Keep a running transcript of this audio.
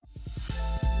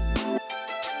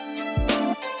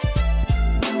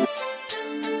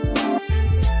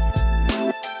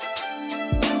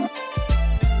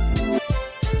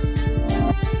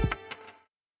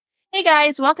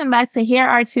guys, welcome back to Here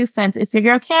Are Two Cents. It's your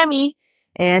girl Cammy,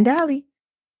 And Ali.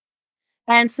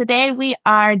 and today we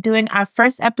are doing our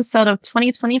first episode of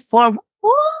 2024.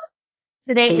 Woo!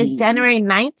 Today is January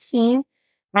 19th,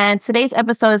 and today's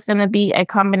episode is going to be a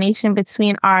combination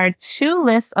between our two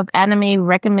lists of anime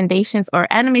recommendations or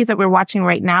animes that we're watching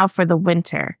right now for the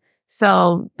winter.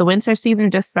 So the winter season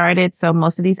just started, so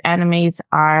most of these animes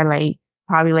are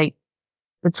probably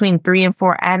between 3 and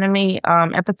 4 anime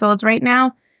episodes right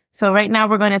now. So right now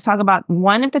we're going to talk about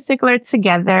one in particular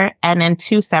together and then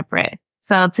 2 separate.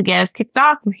 So to get us kicked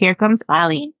off, here comes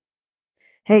Ali.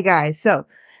 Hey guys, so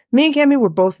me and Cammy were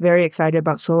both very excited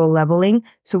about Solo Leveling,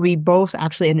 so we both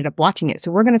actually ended up watching it.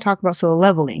 So we're going to talk about Solo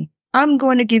Leveling. I'm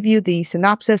going to give you the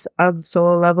synopsis of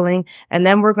Solo Leveling, and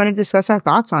then we're going to discuss our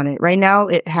thoughts on it. Right now,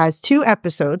 it has 2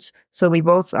 episodes, so we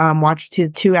both watched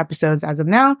 2 episodes as of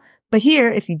now. But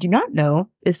here, if you do not know,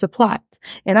 is the plot.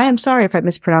 And I am sorry if I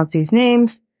mispronounce these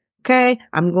names. Okay,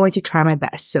 I'm going to try my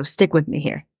best, so stick with me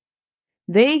here.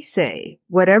 They say,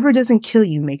 whatever doesn't kill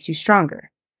you makes you stronger.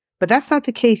 But that's not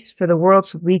the case for the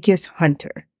world's weakest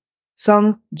hunter,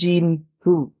 Sung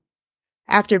Jin-Hoo.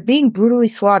 After being brutally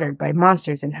slaughtered by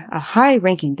monsters in a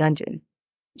high-ranking dungeon,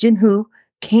 Jin-Hoo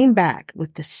came back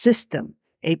with the system,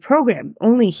 a program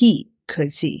only he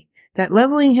could see, that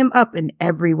leveling him up in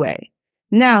every way.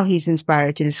 Now he's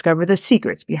inspired to discover the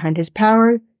secrets behind his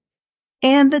power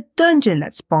and the dungeon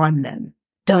that spawned them.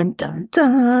 Dun, dun,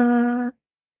 dun.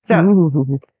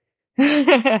 So,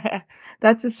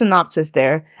 that's the synopsis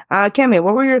there. Cammy,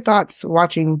 what were your thoughts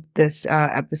watching this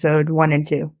episode 1 and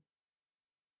 2?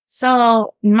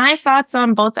 So my thoughts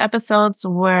on both episodes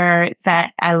were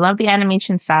that I love the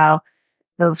animation style.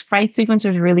 Those fight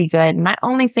sequences are really good. My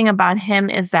only thing about him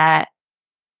is that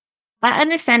I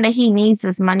understand that he needs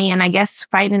this money, and I guess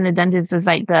fighting the dungeons is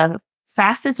like the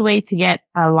fastest way to get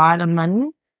a lot of money.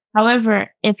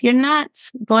 However, if you're not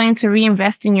going to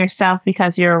reinvest in yourself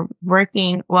because you're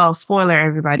working, well, spoiler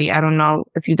everybody, I don't know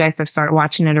if you guys have started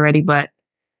watching it already, but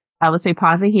I would say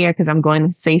pause it here because I'm going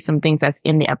to say some things that's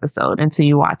in the episode until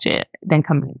you watch it, then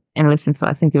come in and listen. So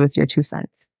I think it was your 2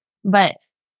 cents. But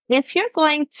if you're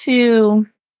going to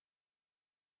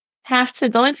have to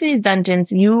go into these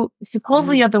dungeons, you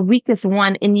supposedly are the weakest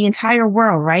one in the entire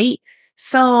world, right?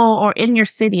 So, or in your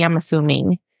city, I'm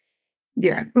assuming.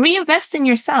 Yeah. Reinvest in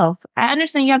yourself. I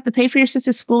understand you have to pay for your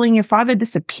sister's schooling. Your father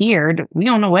disappeared. We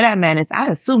don't know where that man is. I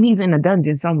assume he's in a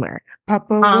dungeon somewhere.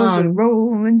 Papa was a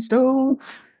rolling stone.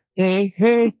 Hey,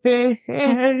 hey, hey,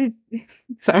 hey.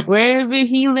 Sorry. Wherever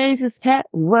he lays his hat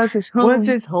was his home. Was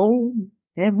his home.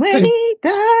 And when he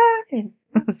died.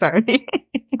 Sorry.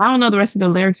 I don't know the rest of the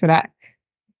lyrics for that.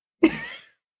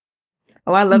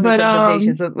 Oh, I love this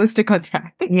recommendation. So let's stick on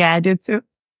track. Yeah, I did too.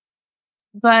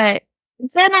 But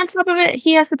then on top of it,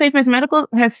 he has to pay for his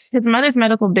mother's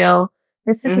medical bill,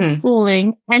 his sister's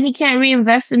schooling, and he can't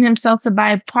reinvest in himself to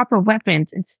buy proper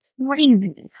weapons. It's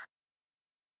crazy.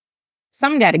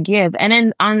 Some gotta give. And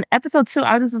then on episode 2,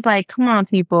 I was just like, come on,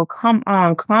 people, come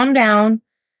on, calm down.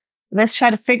 Let's try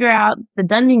to figure out the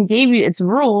dungeon gave you its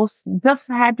rules. You just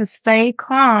had to stay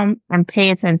calm and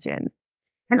pay attention.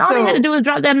 And all they had to do was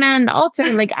drop that man on the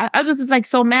altar. Like, I was just like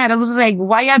so mad. I was just like,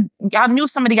 why y'all knew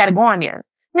somebody got to go on there.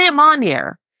 Put him on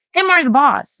there. Him or the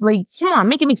boss. Like, come on,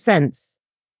 make it make sense.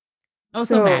 I was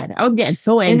so mad. I was getting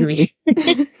so angry.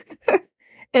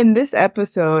 In this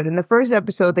episode, in the first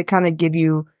episode, they kind of give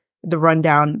you the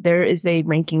rundown. There is a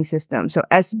ranking system. So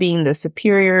S being the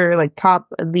superior, like top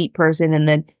elite person, and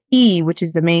then E, which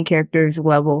is the main character's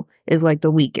level, is like the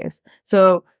weakest.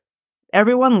 So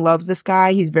everyone loves this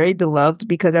guy. He's very beloved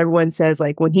because everyone says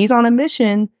like when he's on a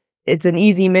mission, it's an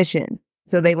easy mission.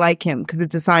 So they like him because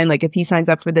it's a sign like if he signs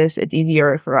up for this, it's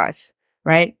easier for us,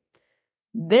 right?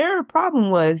 Their problem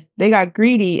was they got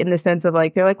greedy in the sense of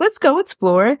like, they're like, let's go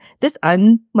explore this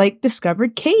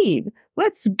discovered cave.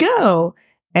 Let's go.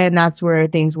 And that's where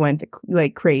things went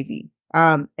like crazy.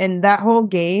 And that whole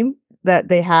game that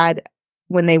they had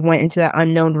when they went into that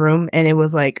unknown room, and it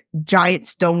was like giant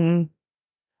stone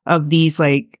of these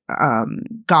like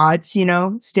gods, you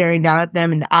know, staring down at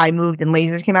them, and the eye moved and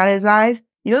lasers came out of his eyes.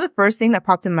 You know the first thing that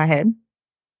popped in my head?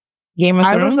 Game of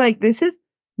Thrones? I was like,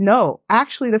 no,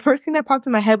 actually the first thing that popped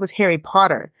in my head was Harry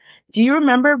Potter. Do you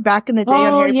remember back in the day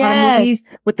on Harry Potter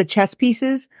movies with the chess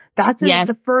pieces? That's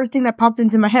the first thing that popped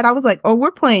into my head. I was like, oh,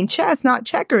 we're playing chess, not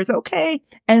checkers. Okay.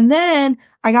 And then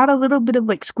I got a little bit of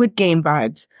like Squid Game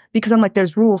vibes because I'm like,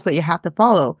 there's rules that you have to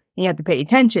follow and you have to pay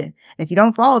attention. And if you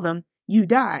don't follow them, you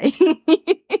die.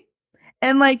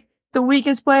 And like the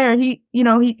weakest player,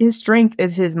 his strength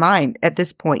is his mind at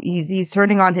this point. He's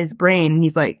turning on his brain and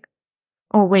he's like,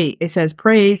 oh wait, it says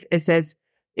praise.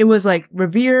 It was like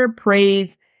revere,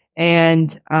 praise,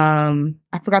 And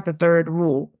I forgot the third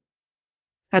rule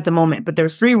at the moment, but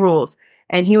there's 3 rules.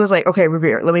 And he was like, okay,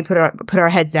 Revere, let me put our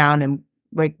heads down and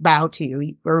like bow to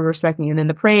you. We're respecting you. And then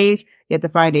the praise, you have to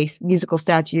find a musical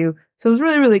statue. So it was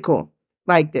really, really cool.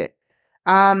 Liked it.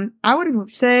 I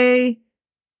would say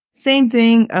same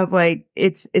thing of like,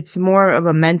 it's more of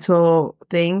a mental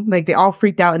thing. Like they all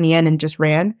freaked out in the end and just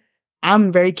ran.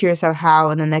 I'm very curious of how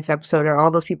in the next episode are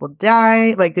all those people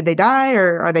die? Like, did they die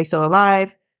or are they still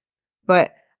alive?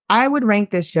 But I would rank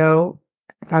this show,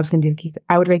 if I was going to do Keith,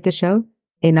 I would rate this show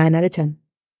a 9 out of 10.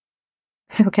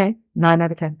 Okay? 9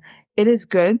 out of 10. It is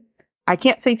good. I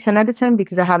can't say 10 out of 10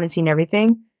 because I haven't seen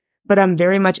everything, but I'm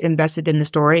very much invested in the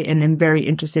story and am very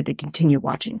interested to continue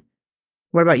watching.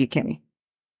 What about you, Kimmy?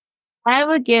 I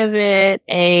would give it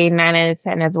a 9 out of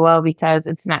 10 as well because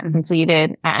it's not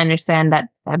completed. I understand that.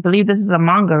 I believe this is a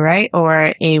manga, right?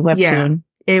 Or a webtoon?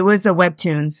 Yeah, it was a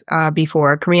webtoons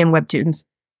before, Korean webtoons.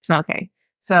 Okay.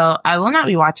 So I will not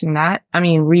be watching that. I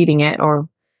mean, reading it or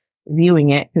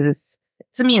viewing it because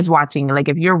to me, it's watching. Like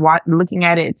if you're looking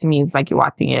at it, to me, it's like you're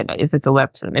watching it. If it's a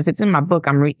webtoon, if it's in my book,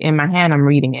 in my hand, I'm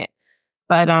reading it.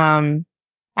 But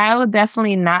I will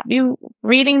definitely not be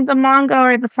reading the manga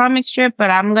or the comic strip, but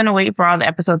I'm going to wait for all the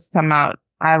episodes to come out.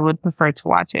 I would prefer to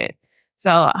watch it.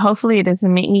 So hopefully it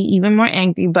doesn't make me even more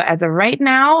angry. But as of right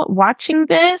now, watching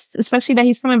this, especially that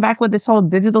he's coming back with this whole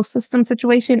digital system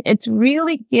situation, it's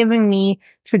really giving me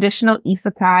traditional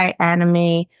isekai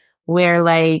anime where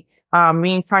like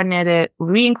reincarnated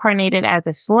as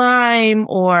a slime,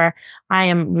 or I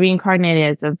am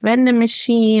reincarnated as a vending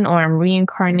machine, or I'm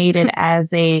reincarnated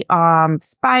as a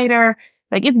spider.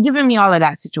 Like it's giving me all of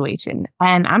that situation,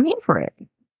 and I'm here for it.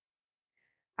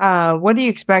 What do you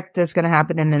expect that's going to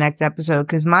happen in the next episode?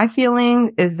 Because my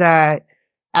feeling is that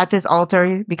at this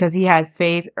altar, because he had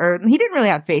faith, or he didn't really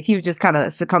have faith, he was just kind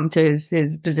of succumbed to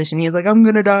his position. He was like, I'm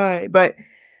going to die. But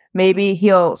maybe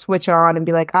he'll switch on and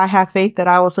be like, I have faith that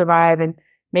I will survive. And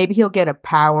maybe he'll get a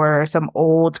power, some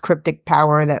old cryptic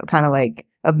power that kind of like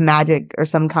of magic or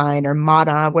some kind, or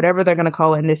mana, whatever they're going to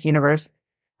call it in this universe.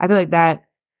 I feel like that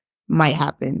might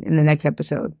happen in the next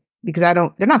episode. Because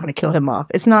they're not going to kill him off.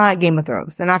 It's not Game of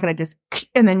Thrones. They're not going to just,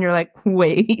 and then you're like,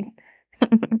 wait.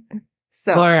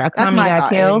 So, or that's my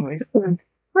thought killed.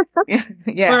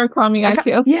 Yeah. Or Akami got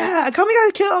killed. Yeah, Akami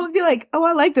got killed. I would be like, oh,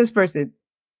 I like this person.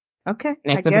 Okay.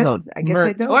 Next episode. I guess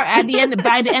I don't. Or by the end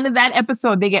of that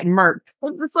episode, they get murked.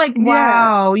 It's just like,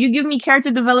 wow, you give me character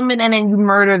development and then you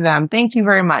murder them. Thank you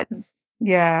very much.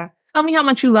 Yeah. Tell me how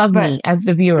much you love me as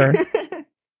the viewer.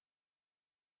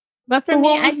 But for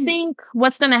me, I think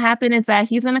what's going to happen is that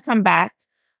he's going to come back.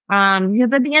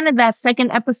 Because at the end of that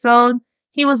second episode,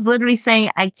 he was literally saying,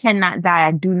 I cannot die.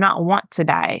 I do not want to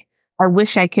die. I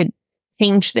wish I could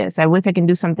change this. I wish I can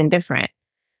do something different.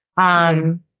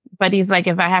 But he's like,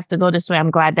 if I have to go this way,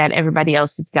 I'm glad that everybody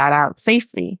else has got out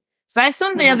safely. So I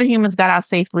assume the other humans got out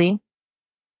safely.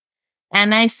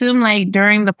 And I assume like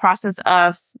during the process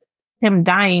of him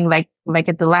dying, like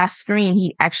at the last screen,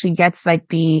 he actually gets like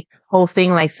the whole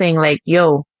thing, like saying like,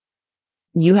 yo,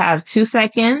 you have 2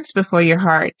 seconds before your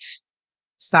heart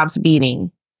stops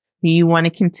beating. Do you want to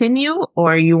continue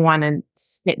or you want to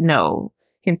hit no?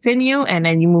 Continue and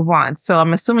then you move on. So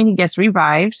I'm assuming he gets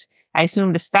revived. I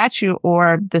assume the statue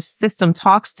or the system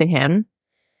talks to him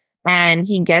and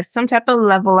he gets some type of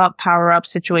level up, power up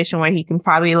situation where he can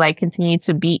probably like continue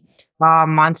to beat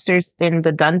monsters in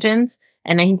the dungeons.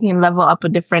 And then he can level up a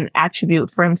different attribute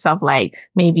for himself, like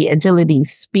maybe agility,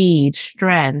 speed,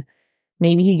 strength.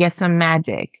 Maybe he gets some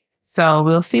magic. So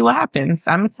we'll see what happens.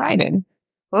 I'm excited.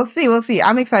 We'll see.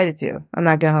 I'm excited too. I'm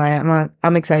not gonna lie.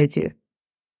 I'm excited too.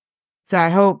 So I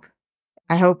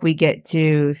hope we get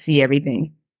to see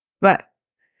everything. But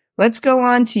let's go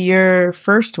on to your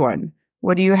first one.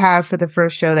 What do you have for the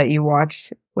first show that you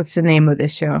watched? What's the name of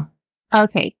this show?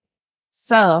 Okay.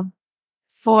 So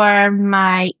for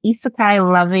my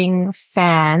isekai loving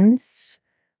fans,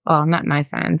 well, not my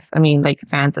fans. I mean, like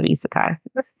fans of isekai.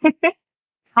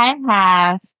 I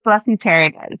have Fluffy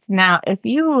Paradise. Now, if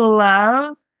you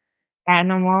love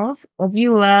animals, if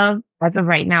you love, as of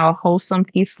right now, a wholesome,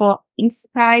 peaceful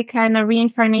isekai kind of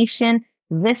reincarnation,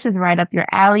 this is right up your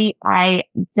alley. I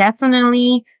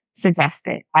definitely suggest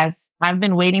it, as I've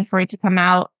been waiting for it to come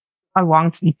out a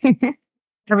long time.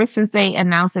 Ever since they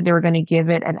announced that they were going to give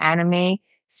it an anime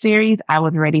series, I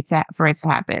was ready for it to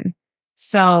happen.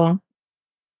 So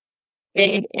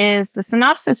it is the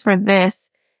synopsis for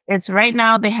this. It's right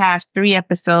now they have 3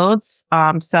 episodes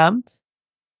subbed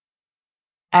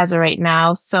as of right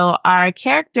now. So our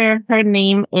character, her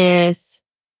name is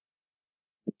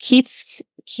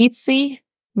Kitsi.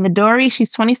 Midori,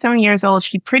 she's 27 years old.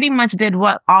 She pretty much did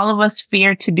what all of us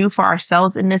fear to do for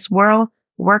ourselves in this world,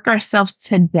 work ourselves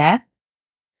to death.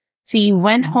 She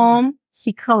went home.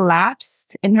 She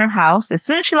collapsed in her house. As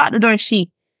soon as she locked the door,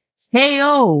 she,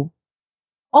 KO,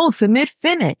 ultimate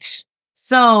finish.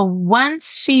 So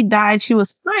once she died, she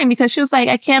was fine because she was like,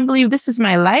 I can't believe this is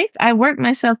my life. I worked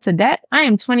myself to death. I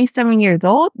am 27 years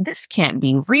old. This can't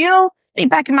be real. Stay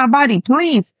back in my body,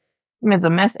 please. I mean, it's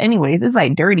a mess anyways. It's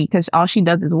like dirty because all she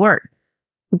does is work.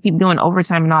 We keep doing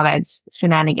overtime and all that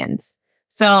shenanigans.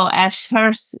 So as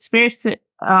her spirit is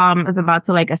about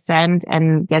to like ascend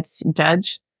and gets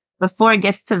judged, before it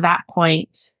gets to that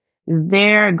point,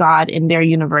 their God in their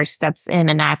universe steps in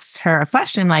and asks her a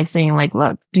question, like saying, like,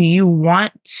 look, do you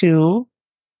want to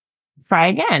try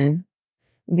again?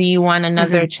 Do you want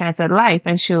another chance at life?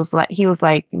 And he was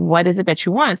like, what is it that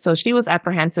you want? So she was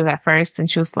apprehensive at first and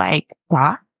she was like,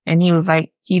 what? And he was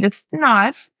like, he just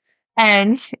nodded.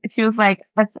 And she was like,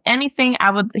 if anything,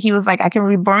 he was like, I can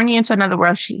reborn you into another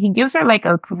world. He gives her like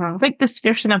a quick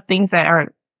description of things that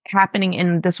are happening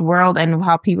in this world and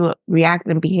how people react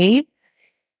and behave.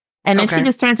 And then she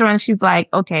just turns around and she's like,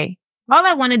 okay, all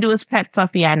I want to do is pet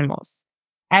fluffy animals.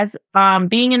 As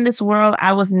being in this world,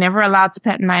 I was never allowed to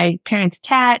pet my parents'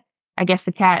 cat. I guess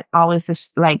the cat always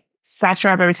just like scratched her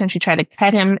up every time she tried to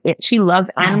pet him. She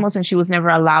loves animals and she was never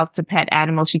allowed to pet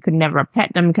animals. She could never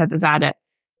pet them because it's either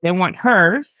they weren't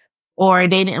hers or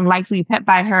they didn't like to be pet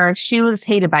by her. She was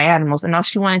hated by animals and all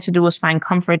she wanted to do was find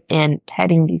comfort in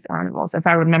petting these animals, if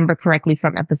I remember correctly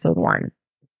from episode 1.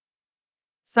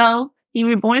 So he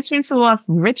reborns her into a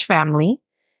rich family.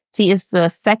 She is the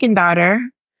second daughter,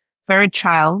 third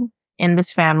child in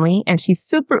this family, and she's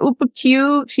super uber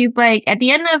cute. She's like, at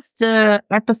the end of the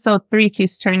episode 3,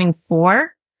 she's turning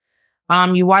 4.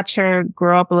 You watch her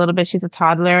grow up a little bit. She's a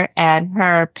toddler and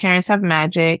her parents have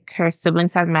magic. Her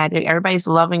siblings have magic. Everybody's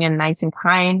loving and nice and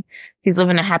kind. She's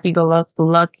living a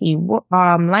happy-go-lucky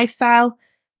lifestyle.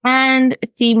 And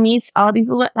she meets all these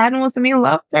little animals and they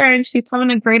love her and she's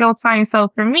having a great old time. So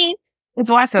for me, it's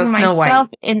watching myself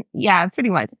pretty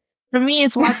much. For me,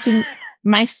 it's watching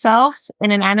myself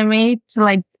in an anime to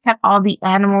like pet all the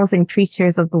animals and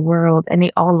creatures of the world and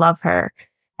they all love her.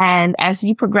 And as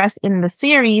you progress in the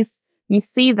series, you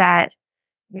see that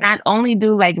not only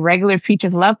do like regular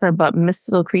creatures love her, but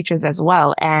mystical creatures as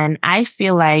well. And I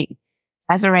feel like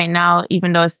as of right now,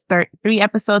 even though it's 3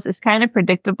 episodes, it's kind of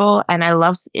predictable and I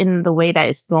love in the way that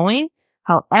it's going.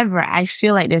 However, I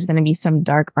feel like there's going to be some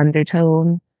dark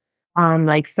undertone.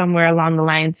 Like somewhere along the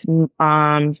lines,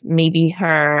 maybe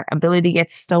her ability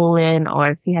gets stolen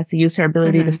or if he has to use her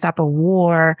ability to stop a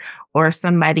war or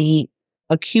somebody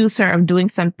accuse her of doing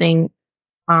something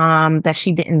that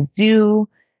she didn't do,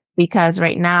 because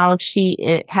right now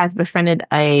she has befriended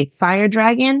a fire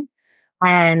dragon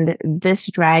and this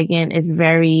dragon is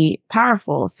very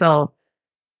powerful. So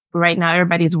right now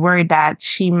everybody's worried that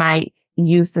she might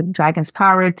use the dragon's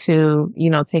power to,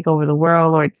 take over the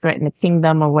world or threaten the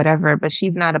kingdom or whatever, but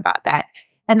she's not about that.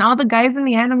 And all the guys in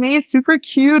the anime is super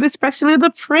cute, especially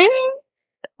the prince.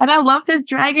 And I love this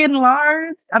dragon,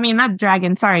 Lars. I mean, not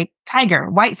dragon, sorry, tiger,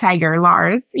 white tiger,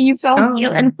 Lars. He's so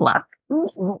cute and fluff.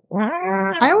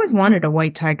 I always wanted a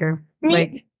white tiger.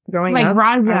 Like, growing up,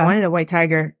 Raja. I wanted a white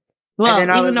tiger. Well, and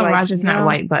then even though Raja's not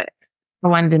white, but I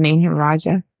wanted to name him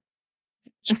Raja.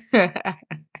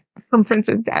 From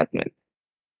Princess Jasmine.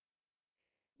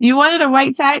 You wanted a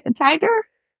white tiger?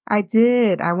 I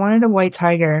did. I wanted a white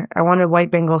tiger. I wanted a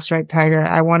white Bengal striped tiger.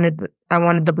 I wanted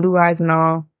the blue eyes and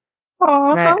all.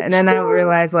 Oh, and then I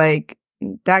realized, like,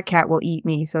 that cat will eat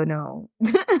me, so no.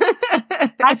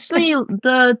 Actually,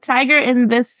 the tiger in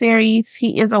this series,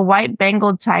 he is a white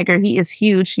Bengal tiger. He is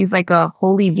huge. He's like a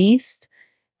holy beast.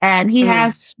 And he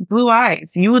has blue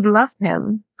eyes. You would love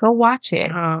him. Go watch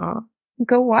it.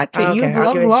 Go watch it. Okay, You would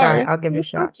I'll give it a love shot. I'll give it a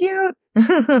shot. So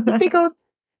cute. Big old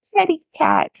teddy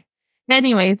cat.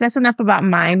 Anyways, that's enough about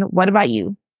mine. What about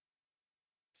you?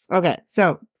 Okay,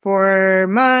 so for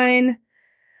mine,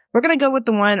 we're going to go with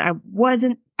the one I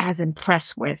wasn't as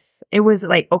impressed with. It was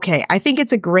like, okay, I think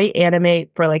it's a great anime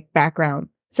for like background.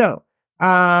 So,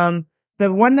 the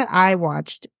one that I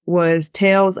watched was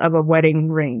Tales of a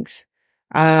Wedding Rings.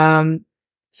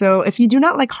 So if you do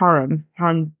not like harem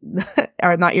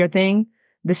are not your thing,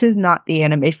 this is not the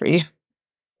anime for you.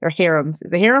 Or harems.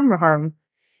 Is it harem or harem?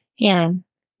 Yeah.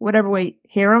 Whatever way.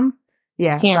 Harem?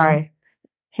 Yeah, Harem. sorry.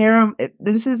 Harem.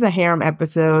 This is a harem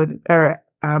episode, or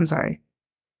I'm sorry.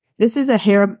 This is a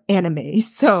harem anime.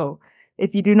 So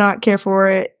if you do not care for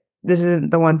it, this isn't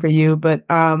the one for you. But,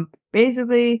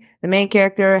 basically the main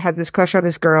character has this crush on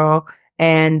this girl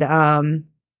and,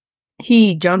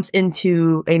 he jumps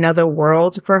into another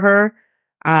world for her.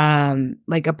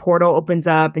 like a portal opens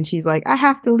up and she's like, I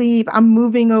have to leave. I'm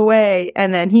moving away.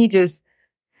 And then he just,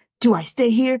 do I stay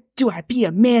here? Do I be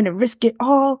a man and risk it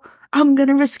all? I'm going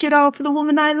to risk it all for the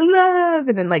woman I love.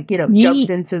 And then like, jumps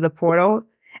into the portal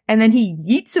and then he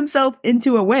yeets himself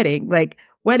into a wedding,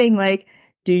 like,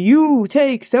 do you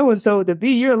take so-and-so to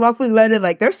be your lawfully wedded?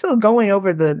 Like they're still going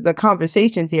over the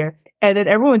conversations here. And then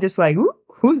everyone just like,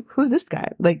 who's this guy?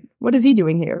 Like, what is he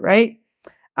doing here? Right.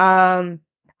 I'll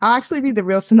actually read the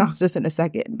real synopsis in a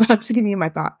second, but I'm just giving you my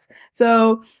thoughts.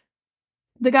 So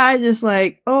the guy's just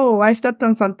like, oh, I stepped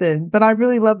on something, but I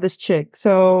really love this chick.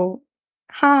 So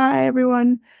hi,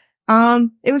 everyone.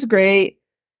 It was great.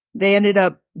 They ended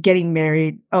up getting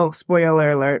married. Oh, spoiler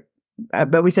alert.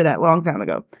 But we said that a long time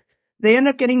ago. They end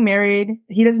up getting married.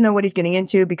 He doesn't know what he's getting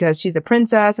into because she's a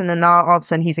princess. And then all of a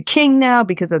sudden he's a king now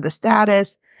because of the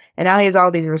status. And now he has all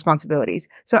these responsibilities.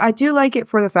 So I do like it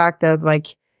for the fact of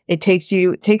like, it takes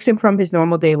him from his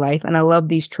normal day life. And I love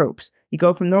these tropes. You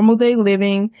go from normal day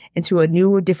living into a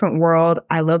new, different world.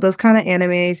 I love those kind of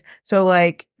animes. So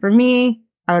like for me,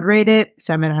 I would rate it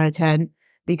 7 out of 10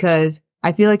 because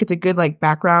I feel like it's a good like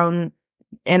background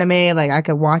anime. Like I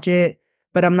could watch it,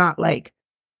 but I'm not like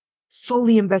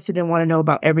fully invested and want to know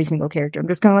about every single character. I'm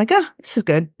just kind of like, this is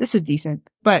good. This is decent.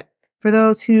 But for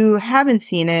those who haven't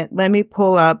seen it, let me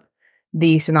pull up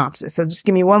the synopsis. So just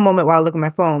give me one moment while I look at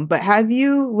my phone. But have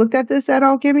you looked at this at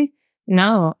all, Kimmy?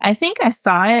 No, I think I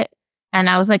saw it and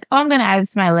I was like, oh, I'm going to add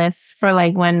this to my list for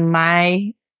like when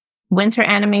my winter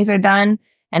animes are done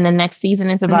and the next season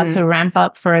is about to ramp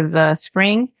up for the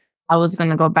spring. I was going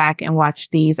to go back and watch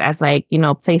these as like,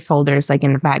 placeholders, like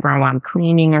in the background while I'm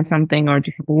cleaning or something or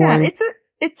just bored. Yeah,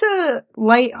 it's a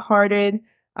lighthearted,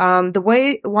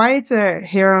 why it's a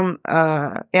harem,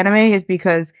 anime is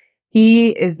because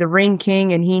he is the ring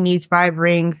king and he needs 5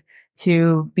 rings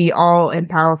to be all and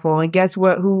powerful. And guess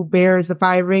what? Who bears the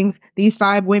 5 rings? These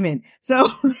 5 women. So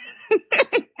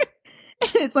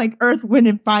it's like Earth, Wind,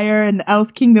 and Fire and the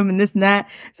Elf Kingdom and this and that.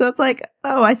 So it's like,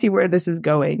 oh, I see where this is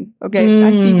going. Okay.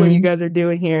 I see what you guys are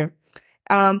doing here.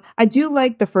 I do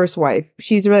like the first wife.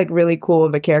 She's like really cool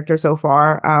of a character so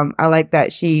far. I like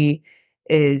that she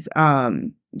is,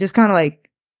 just kind of like,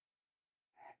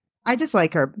 I just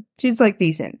like her. She's like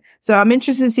decent. So I'm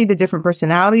interested to see the different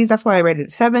personalities. That's why I rated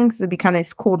it 7 because it'd be kind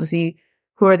of cool to see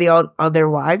who are the other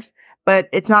wives. But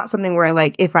it's not something where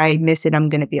like, if I miss it, I'm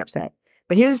going to be upset.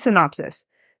 But here's a synopsis.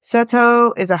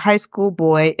 Seto is a high school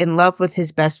boy in love with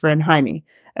his best friend Jaime,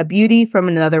 a beauty from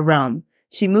another realm.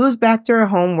 She moves back to her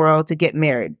home world to get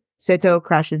married. Seto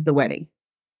crashes the wedding.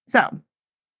 So,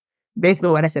 basically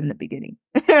what I said in the beginning.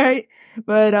 Right?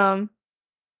 But,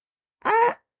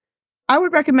 I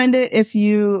would recommend it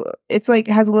it's like,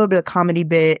 it has a little bit of comedy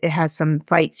bit. It has some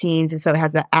fight scenes. And so it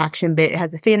has the action bit. It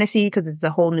has the fantasy because it's a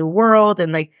whole new world.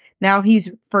 And like, now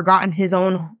he's forgotten his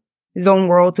own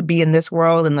world to be in this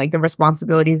world and like the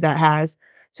responsibilities that has.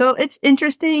 So it's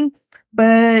interesting,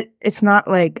 but it's not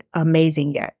like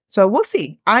amazing yet. So we'll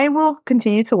see. I will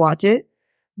continue to watch it,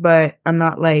 but I'm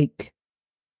not like,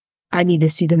 I need to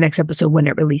see the next episode when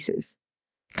it releases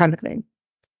kind of thing.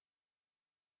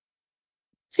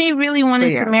 She really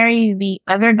wanted to marry the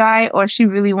other guy or she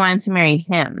really wanted to marry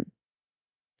him?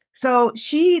 So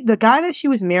the guy that she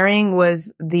was marrying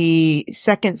was the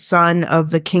second son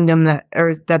of the kingdom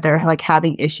that they're like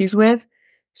having issues with.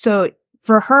 So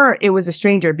for her, it was a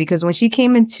stranger because when she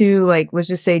came into like, let's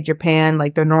just say Japan,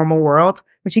 like the normal world,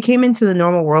 when she came into the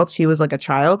normal world, she was like a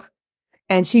child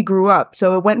and she grew up.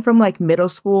 So it went from like middle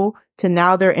school to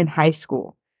now they're in high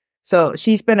school. So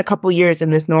she spent a couple years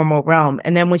in this normal realm.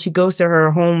 And then when she goes to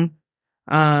her home,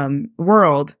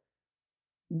 world,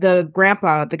 the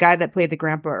grandpa, the guy that played the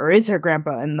grandpa or is her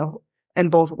grandpa in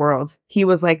both worlds, he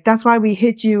was like, that's why we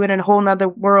hid you in a whole nother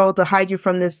world to hide you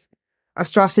from this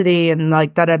atrocity and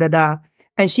like da-da-da-da.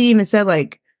 And she even said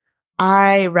like,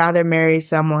 I rather marry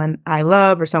someone I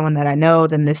love or someone that I know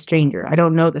than this stranger. I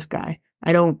don't know this guy.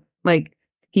 I don't like,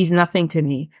 he's nothing to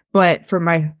me, but for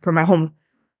my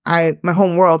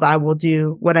home world, I will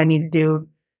do what I need to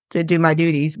do my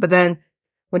duties. But then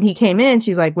when he came in,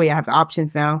 she's like, wait, I have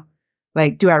options now.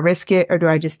 Like, do I risk it or do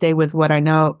I just stay with what I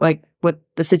know? Like with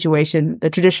the situation, the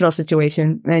traditional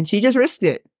situation. And she just risked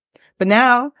it. But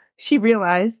now she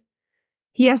realized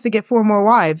he has to get 4 more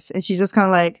wives. And she's just kind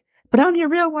of like, but I'm your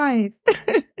real wife.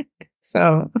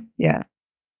 So yeah.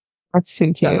 That's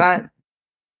too cute.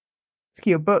 It's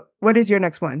cute. But what is your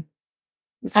next one?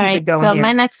 All right, so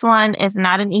my next one is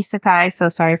not an isekai, so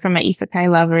sorry for my isekai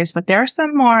lovers, but there are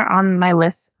some more on my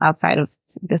list outside of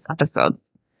this episode.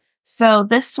 So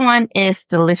this one is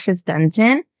Delicious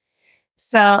Dungeon.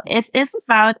 So it is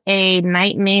about a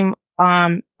knight named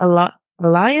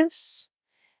Elias,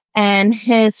 and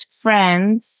his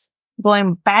friends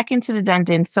going back into the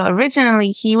dungeon. So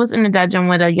originally he was in the dungeon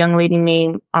with a young lady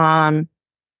named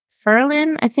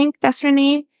Ferlin, I think that's her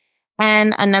name,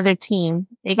 and another team.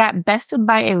 They got bested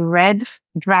by a red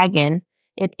dragon.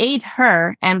 It ate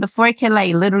her, and before it could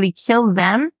like literally kill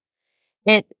them,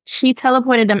 she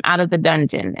teleported them out of the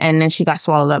dungeon, and then she got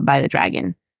swallowed up by the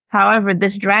dragon. However,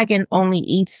 this dragon only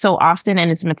eats so often, and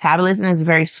its metabolism is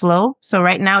very slow. So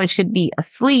right now it should be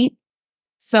asleep.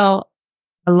 So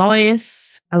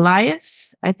Elias,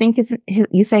 I think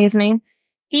you say his name.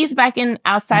 He's back in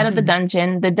outside of the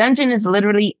dungeon. The dungeon is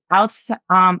literally outside,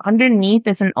 underneath.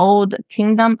 It's an old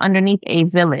kingdom underneath a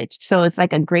village. So it's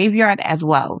like a graveyard as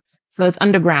well. So it's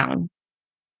underground.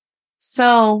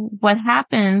 So what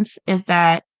happens is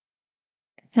that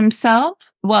Ferlin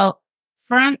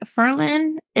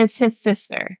is his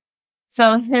sister.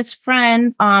 So his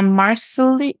friend,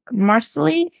 Marcelly,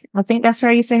 I think that's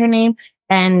how you say her name,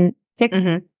 and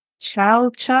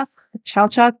Chalchuk,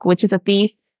 which is a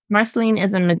thief. Marceline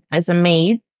is a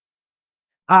maid,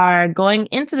 are going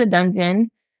into the dungeon,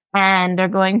 and they're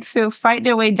going to fight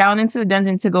their way down into the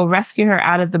dungeon to go rescue her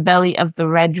out of the belly of the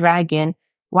red dragon.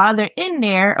 While they're in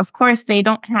there, of course,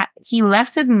 he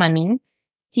left his money.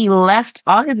 He left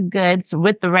all his goods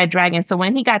with the red dragon. So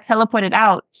when he got teleported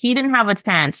out, he didn't have a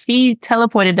chance. He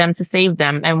teleported them to save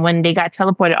them. And when they got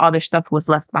teleported, all their stuff was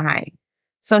left behind.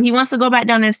 So he wants to go back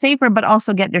down there save her, but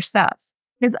also get their stuff.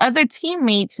 His other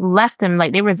teammates left him,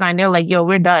 like they resigned. They're like, yo,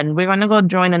 we're done. We're going to go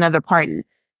join another party.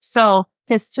 So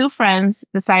his two friends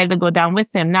decided to go down with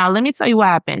him. Now, let me tell you what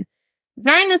happened.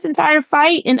 During this entire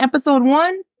fight in episode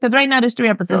 1, because right now there's 3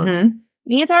 episodes.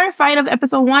 The entire fight of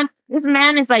episode 1, this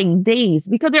man is like dazed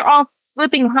because they're all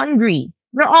flipping hungry.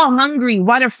 They're all hungry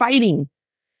while they're fighting.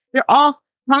 They're all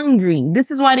hungry. This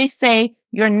is why they say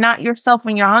you're not yourself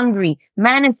when you're hungry.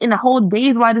 Man is in a whole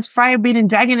daze while this fire-breathing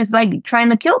dragon is like trying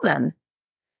to kill them.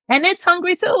 And it's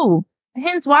hungry too.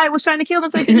 Hence why it was trying to kill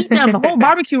them so he can eat them. The whole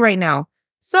barbecue right now.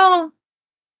 So,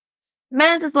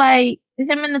 man is like,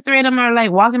 him and the 3 of them are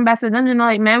like walking back to the dungeon. They're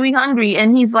like, man, we hungry.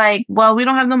 And he's like, well, we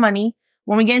don't have no money.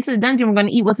 When we get into the dungeon, we're going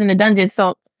to eat what's in the dungeon.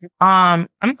 So, I'm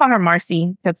going to call her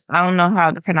Marcy, because I don't know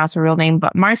how to pronounce her real name,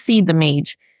 but Marcy the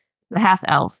mage, the half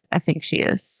elf, I think she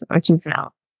is, or she's an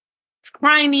elf. She's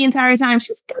crying the entire time.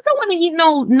 She doesn't want to eat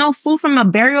no food from a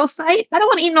burial site. I don't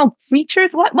want to eat no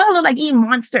creatures. What look like eating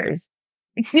monsters?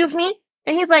 Excuse me?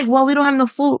 And he's like, well, we don't have no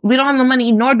food. We don't have no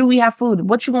money, nor do we have food.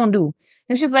 What you gonna do?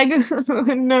 And she's like,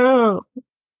 no.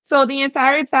 So the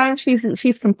entire time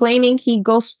she's complaining, he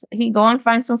go and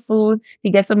find some food. He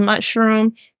gets a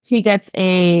mushroom. He gets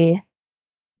a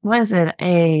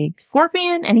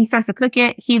scorpion, and he starts to cook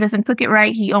it. He doesn't cook it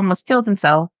right. He almost kills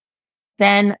himself.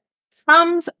 Then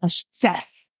comes a chef,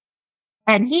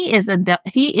 and he is a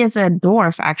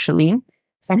dwarf actually,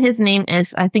 and his name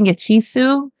is, I think it's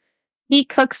Chisu. He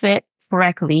cooks it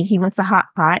correctly. He wants a hot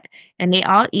pot, and they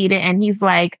all eat it. And he's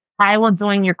like, I will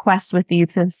join your quest with you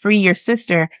to free your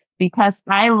sister because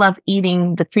I love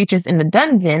eating the creatures in the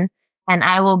dungeon, and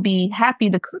I will be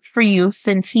happy to cook for you,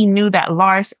 since he knew that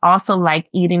Lars also liked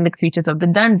eating the creatures of the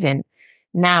dungeon.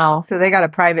 Now, so they got a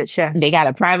private chef. They got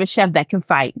a private chef that can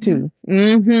fight too.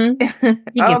 Mm-hmm.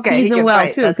 He can season well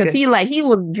fight. Too, because he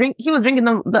was drinking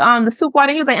the soup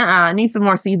water. He was like, I need some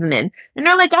more seasoning. And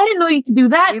they're like, I didn't know you could do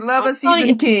that. We love a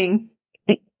seasoned king.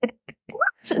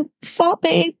 Salt,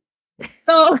 babe.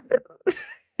 So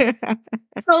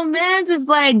man, just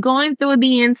like going through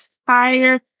the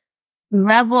entire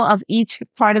level of each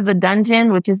part of the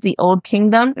dungeon, which is the old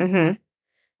kingdom. Mm-hmm.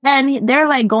 And they're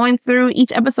like going through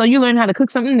each episode. You learn how to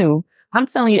cook something new. I'm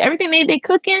telling you, everything they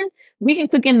cook in, we can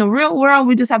cook in the real world.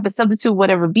 We just have to substitute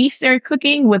whatever beef they're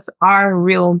cooking with our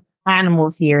real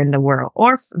animals here in the world,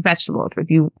 or vegetables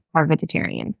if you are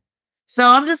vegetarian. So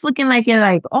I'm just looking like you're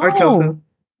like, oh, or tofu.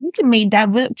 You can make that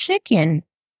with chicken.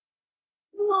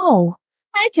 No,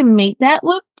 I can make that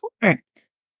with pork.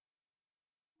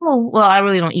 Oh, well, I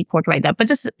really don't eat pork like that, but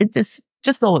just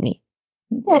go with me.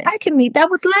 Oh, I can make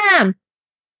that with lamb.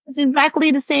 It's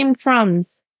exactly the same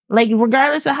crumbs. Like,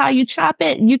 regardless of how you chop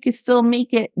it, you can still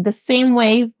make it the same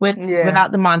way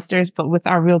without the monsters, but with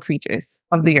our real creatures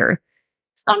of the earth.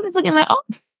 So I'm just looking like, oh,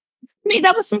 maybe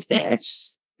that was some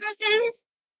fish.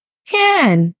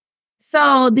 Can.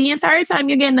 So the entire time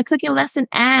you're getting the cooking lesson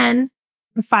and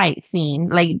the fight scene.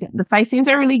 Like, the fight scenes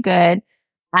are really good.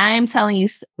 I'm telling you,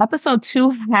 episode 2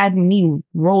 had me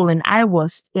rolling. I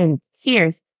was in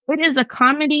tears. It is a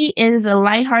comedy. It is a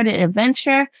lighthearted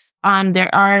adventure.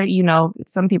 There are,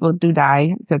 some people do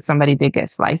die because somebody did get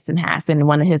sliced in half in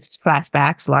one of his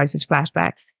flashbacks, Lars's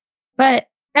flashbacks. But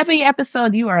every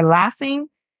episode you are laughing.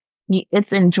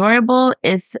 It's enjoyable.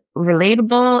 It's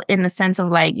relatable in the sense of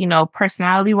like,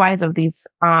 personality wise of these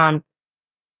anime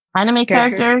Characters.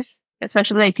 characters,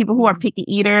 especially like people who are picky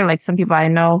eater, like some people I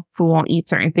know who won't eat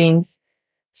certain things.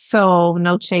 So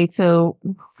no shade to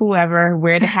whoever,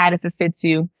 wear the hat if it fits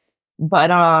you.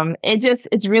 But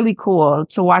it's really cool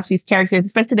to watch these characters,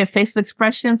 especially their facial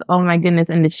expressions. Oh my goodness.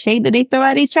 And the shade that they throw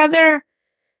at each other,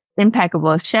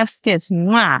 impeccable. Chef's kiss.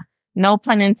 Mwah. No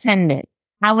pun intended.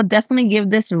 I would definitely give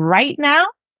this right now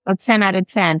a 10 out of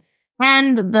 10.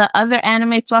 And the other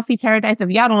anime, Fluffy Paradise, if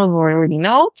y'all don't already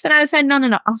know, 10 out of 10, no,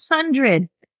 100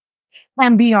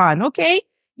 and beyond, okay?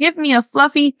 Give me a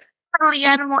fluffy, cuddly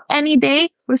animal any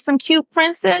day with some cute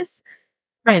prince,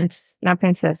 not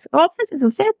princess. Oh, princess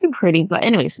is so pretty, but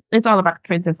anyways, it's all about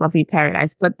Prince and Fluffy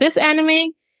Paradise. But this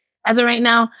anime, as of right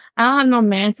now, I don't have no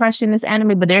man crush in this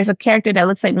anime, but there's a character that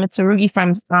looks like Mitsurugi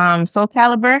from Soul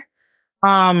Calibur.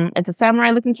 It's a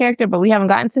samurai looking character, but we haven't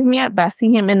gotten to him yet. But I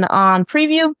see him in the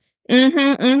preview.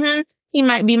 He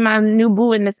might be my new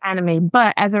boo in this anime.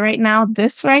 But as of right now,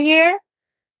 this right here,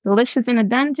 Delicious in a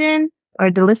Dungeon or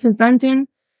Delicious Dungeon,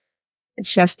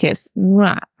 Chef's Kiss.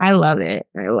 Mwah. I love it.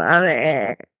 I love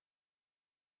it.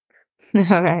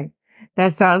 All right.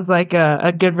 That sounds like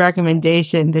a good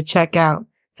recommendation to check out,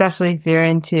 especially if you're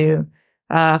into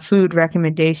food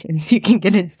recommendations. You can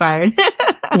get inspired.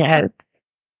 Yes.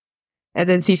 And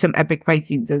then see some epic fight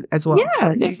scenes as well. Yeah,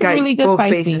 so there's you got really good both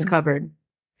fight bases scenes. covered.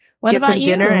 What Get about some you?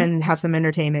 dinner and have some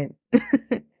entertainment.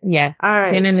 Yeah. All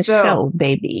right. Dinner and the show,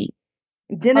 baby.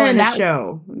 Dinner and the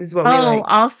show is what we like.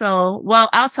 Also, well,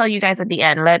 I'll tell you guys at the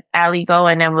end. Let Allie go,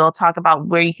 and then we'll talk about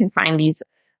where you can find these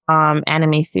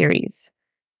anime series.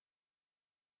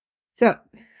 So,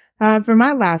 for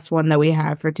my last one that we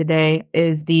have for today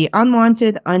is the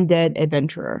Unwanted Undead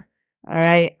Adventurer. All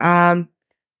right.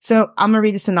 So I'm gonna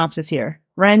read the synopsis here.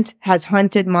 Rent has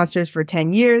hunted monsters for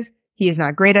 10 years. He is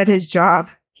not great at his job.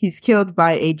 He's killed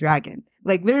by a dragon.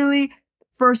 Like literally,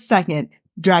 first second,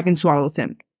 dragon swallows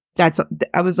him.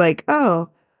 I was like,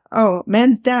 oh,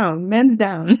 man's down.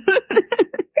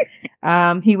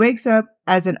 He wakes up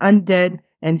as an undead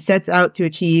and sets out to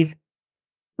achieve,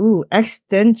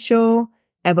 existential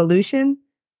evolution.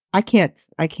 I can't.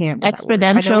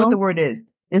 Exponential. I know what the word is.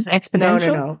 Is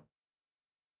exponential? No.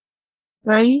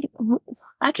 Right?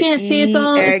 I can't see it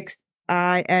all.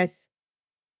 EXIS.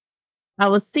 I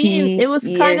was seeing it was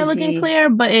kind of looking clear,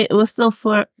 but it was still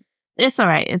for. It's all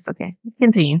right. It's okay.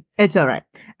 Continue. It's all right.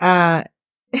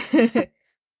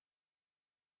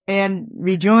 And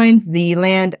rejoins the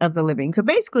land of the living. So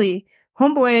basically,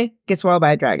 homeboy gets swallowed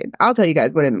by a dragon. I'll tell you guys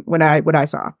what I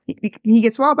saw. He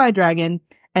gets swallowed by a dragon,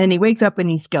 and he wakes up and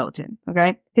he's skeleton.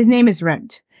 Okay, his name is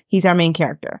Rent. He's our main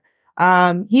character.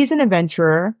 He's an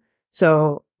adventurer.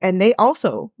 So, and they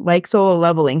also, like Solo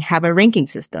Leveling, have a ranking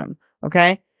system.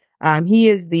 Okay, he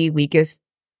is the weakest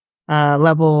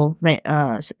level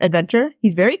adventurer.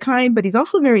 He's very kind, but he's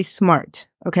also very smart.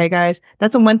 Okay, guys,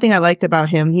 that's the one thing I liked about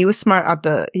him. He was smart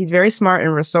he's very smart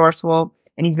and resourceful,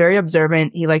 and he's very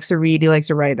observant. He likes to read, he likes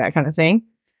to write, that kind of thing.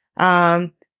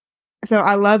 So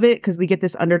I love it because we get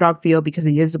this underdog feel because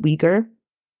he is weaker,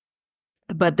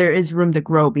 but there is room to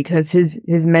grow because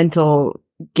his mental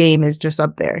game is just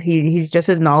up there. He's just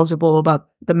as knowledgeable about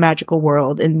the magical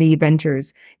world and the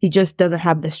adventures. He just doesn't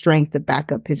have the strength to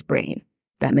back up his brain.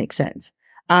 That makes sense.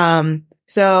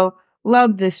 So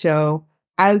love this show.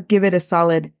 I would give it a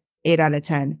solid 8 out of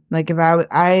 10. Like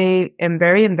I am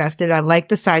very invested. I like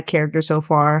the side characters so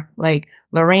far. Like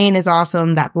Lorraine is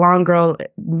awesome. That blonde girl,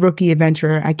 rookie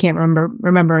adventurer. I can't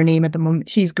remember her name at the moment.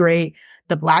 She's great.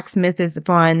 The blacksmith is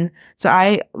fun. So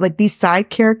I like these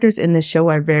side characters in the show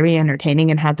are very entertaining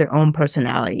and have their own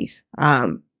personalities.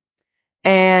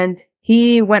 And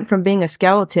he went from being a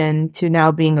skeleton to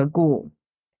now being a ghoul.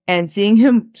 And seeing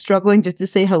him struggling just to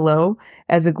say hello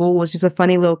as a ghoul was just a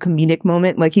funny little comedic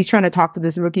moment. Like he's trying to talk to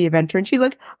this rookie adventurer and she's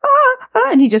like,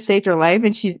 and he just saved her life.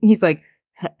 And he's like,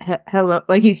 hello.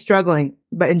 Like he's struggling,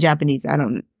 but in Japanese. I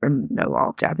don't know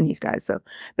all Japanese guys. So,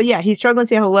 but yeah, he's struggling to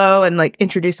say hello and like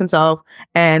introduce himself.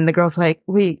 And the girl's like,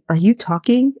 wait, are you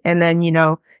talking? And then,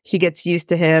 she gets used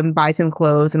to him, buys him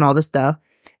clothes and all this stuff.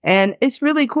 And it's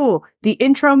really cool. The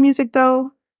intro music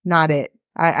though, not it.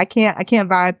 I can't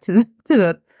vibe to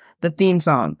the theme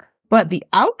song, but the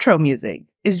outro music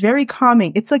is very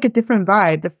calming. It's like a different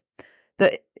vibe.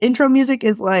 The intro music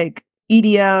is like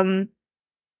EDM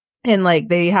and like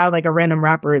they have like a random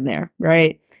rapper in there,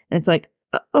 right? And it's like,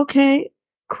 okay,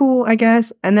 cool, I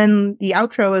guess. And then the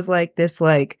outro is like this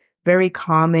like very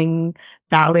calming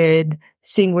ballad,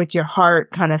 sing with your heart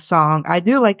kind of song. I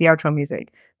do like the outro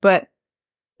music, but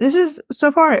this is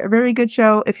so far a very good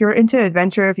show. If you're into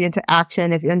adventure, if you're into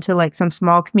action, if you're into like some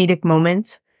small comedic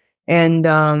moments, and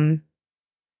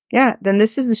yeah, then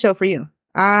this is the show for you.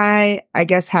 I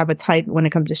guess have a type when it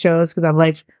comes to shows because I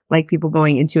like people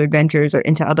going into adventures or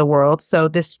into other worlds. So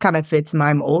this kind of fits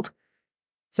my mold.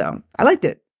 So I liked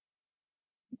it.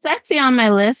 It's actually on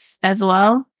my list as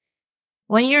well.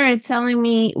 When you're telling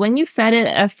me, when you said it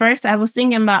at first, I was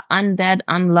thinking about Undead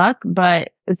Unluck,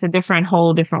 but it's a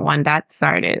whole different one that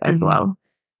started as well.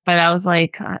 But I was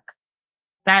like,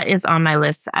 that is on my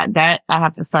list. That I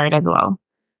have to start as well.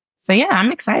 So yeah,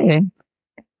 I'm excited.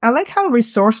 I like how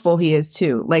resourceful he is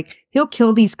too. Like he'll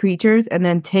kill these creatures and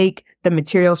then take the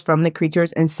materials from the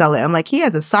creatures and sell it. I'm like, he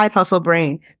has a side hustle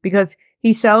brain because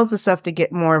he sells the stuff to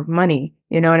get more money.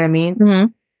 You know what I mean? Mm-hmm.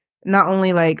 Not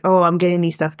only like, oh, I'm getting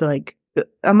these stuff to like,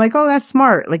 I'm like, oh, that's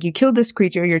smart. Like you killed this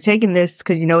creature. You're taking this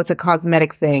because you know it's a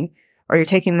cosmetic thing or you're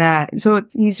taking that. So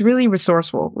he's really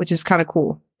resourceful, which is kind of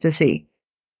cool to see.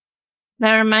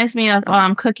 That reminds me of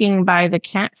Cooking by the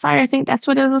Campfire. I think that's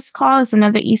what it was called. It's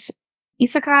another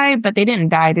isekai, but they didn't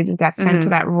die. They just got sent to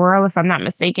that world, if I'm not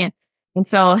mistaken. And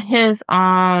so his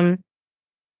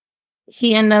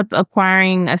he ended up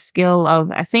acquiring a skill of,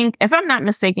 I think, if I'm not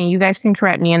mistaken, you guys can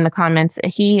correct me in the comments.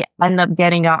 He ended up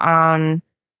getting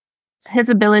his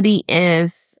ability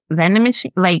is vending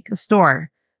machine, like a store.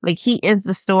 Like he is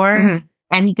the store,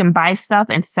 and he can buy stuff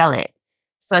and sell it.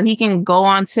 So he can go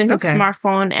onto his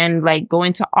smartphone and like go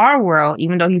into our world,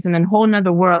 even though he's in a whole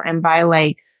nother world, and buy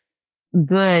like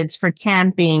goods for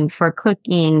camping, for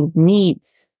cooking,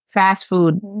 meats, fast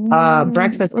food,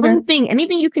 breakfast,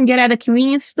 anything you can get at a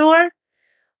convenience store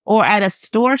or at a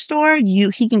store,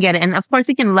 he can get it. And of course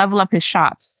he can level up his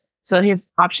shops. So his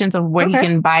options of where he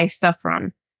can buy stuff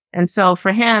from. And so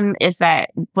for him is that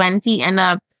when he ended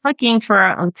up cooking for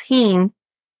a team,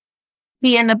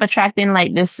 he ended up attracting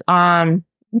like this, I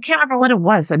can't remember what it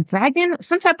was, a dragon,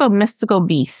 some type of mystical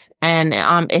beast. And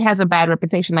it has a bad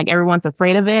reputation. Like everyone's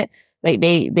afraid of it. Like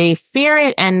they fear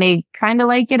it and they kind of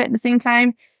like it at the same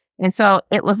time. And so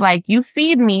it was like, you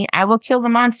feed me, I will kill the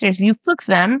monsters. You cook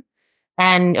them.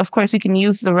 And of course you can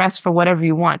use the rest for whatever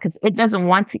you want because it doesn't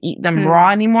want to eat them raw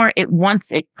anymore. It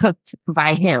wants it cooked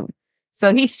by him.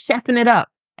 So he's chefing it up.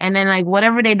 And then like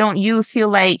whatever they don't use,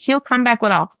 he'll come back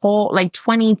with a whole like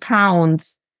 20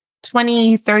 pounds,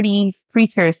 20, 30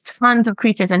 creatures, tons of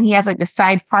creatures. And he has like the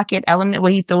side pocket element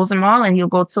where he throws them all and he'll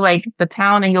go to like the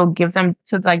town and he'll give them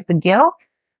to like the guild.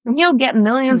 And he'll get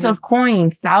millions of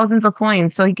coins, thousands of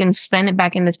coins, so he can spend it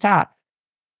back in the shop.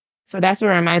 So that's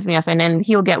what it reminds me of. And then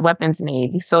he'll get weapons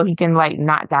made so he can like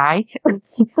not die.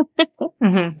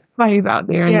 While he's out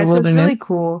there in the wilderness. So it's really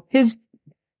cool.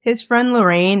 His friend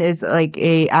Lorraine is like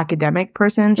a academic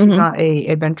person. She's not a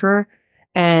adventurer.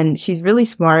 And she's really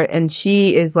smart. And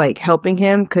she is like helping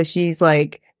him because she's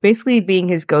like basically being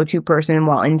his go-to person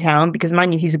while in town. Because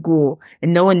mind you, he's a ghoul.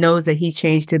 And no one knows that he's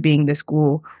changed to being this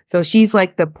ghoul. So she's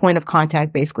like the point of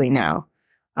contact basically now.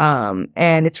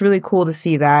 And it's really cool to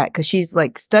see that because she's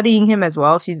like studying him as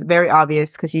well. She's very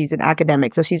obvious because she's an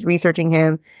academic. So she's researching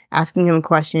him, asking him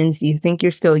questions. Do you think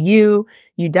you're still you?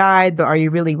 You died, but are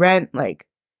you really Rent? Like,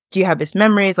 do you have his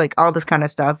memories? Like all this kind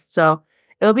of stuff. So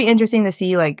it'll be interesting to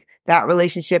see like that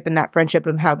relationship and that friendship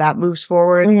and how that moves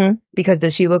forward. Because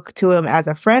does she look to him as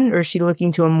a friend or is she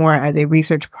looking to him more as a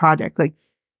research project? Like,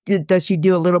 does she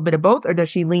do a little bit of both or does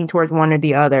she lean towards one or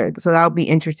the other? So that'll be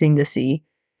interesting to see.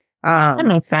 That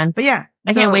makes sense. But yeah,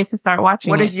 I can't wait to start watching.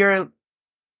 What is your?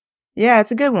 Yeah,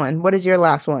 it's a good one. What is your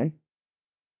last one?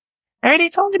 I already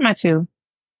told you my two.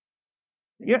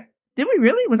 Yeah, did we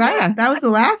really? Was that was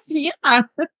the last? Yeah.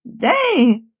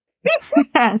 Dang.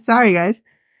 Sorry, guys.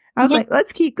 I was like,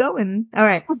 let's keep going. All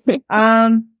right.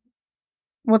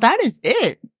 Well, that is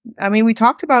it. I mean, we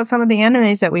talked about some of the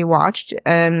animes that we watched,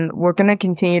 and we're gonna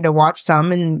continue to watch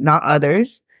some and not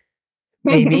others.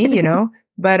 Maybe,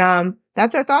 but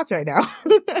that's our thoughts right now.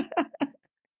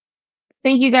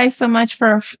 Thank you guys so much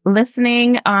for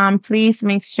listening. Please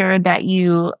make sure that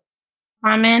you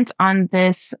comment on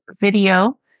this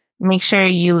video. Make sure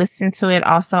you listen to it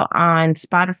also on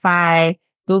Spotify,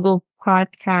 Google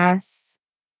Podcasts,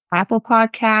 Apple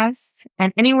Podcasts,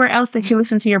 and anywhere else that you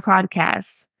listen to your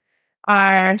podcasts.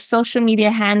 Our social media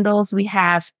handles, we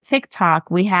have TikTok,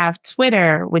 we have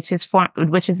Twitter, which is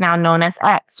now known as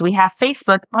X. We have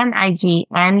Facebook and IG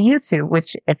and YouTube,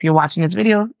 which if you're watching this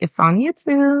video, it's on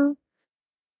YouTube.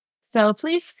 So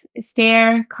please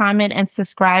share, comment, and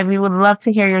subscribe. We would love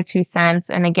to hear your 2 cents.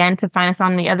 And again, to find us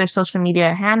on the other social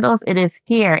media handles, it is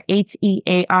here,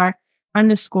 HEAR_our,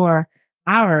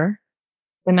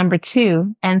 the number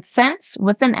 2, and cents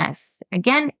with an S.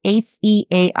 Again,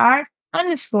 HEAR_our,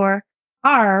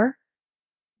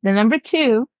 the number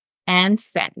 2, and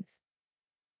Sense.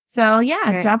 So yeah,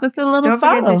 Okay. drop us a little Don't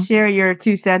forget to follow. share your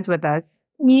 2 cents with us.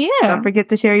 Yeah. Don't forget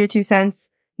to share your 2 cents.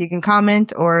 You can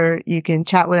comment or you can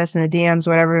chat with us in the DMs,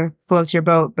 whatever floats your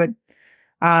boat. But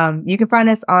you can find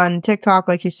us on TikTok,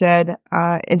 like you said,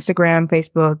 Instagram,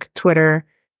 Facebook, Twitter,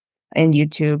 and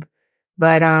YouTube.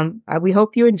 But we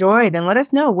hope you enjoyed, and let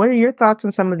us know, what are your thoughts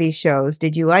on some of these shows?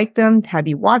 Did you like them? Have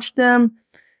you watched them?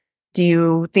 Do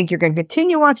you think you're going to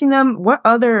continue watching them? What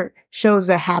other shows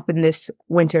that happened this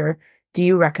winter do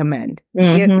you recommend?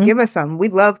 Give us some.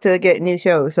 We'd love to get new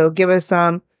shows. So give us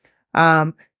some.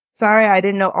 Sorry, I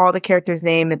didn't know all the characters'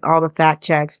 name and all the fact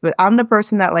checks, but I'm the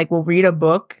person that like will read a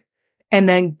book and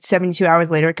then 72 hours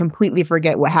later completely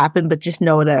forget what happened, but just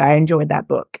know that I enjoyed that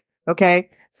book. Okay.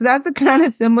 So that's kind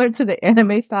of similar to the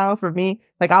anime style for me.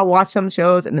 Like I'll watch some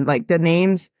shows and then like the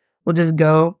names will just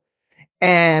go.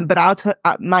 But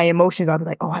my emotions, I'll be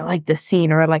like, oh, I like this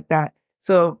scene or I like that.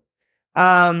 So,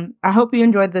 I hope you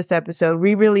enjoyed this episode.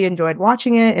 We really enjoyed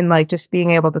watching it and like just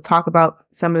being able to talk about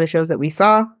some of the shows that we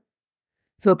saw.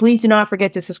 So please do not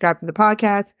forget to subscribe to the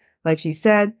podcast. Like she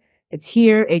said, it's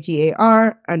here,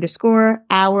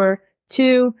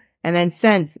 HEAR_hour2, and then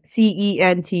Sense,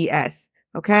 CENTS.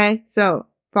 Okay. So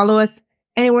follow us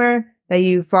anywhere that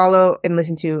you follow and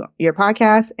listen to your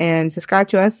podcast and subscribe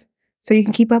to us so you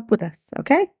can keep up with us.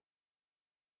 Okay.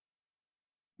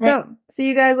 Right. So see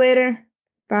you guys later.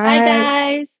 Bye. Bye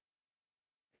guys.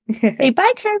 Say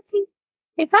bye, Kirsty.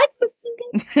 Say bye,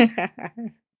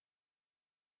 Christine.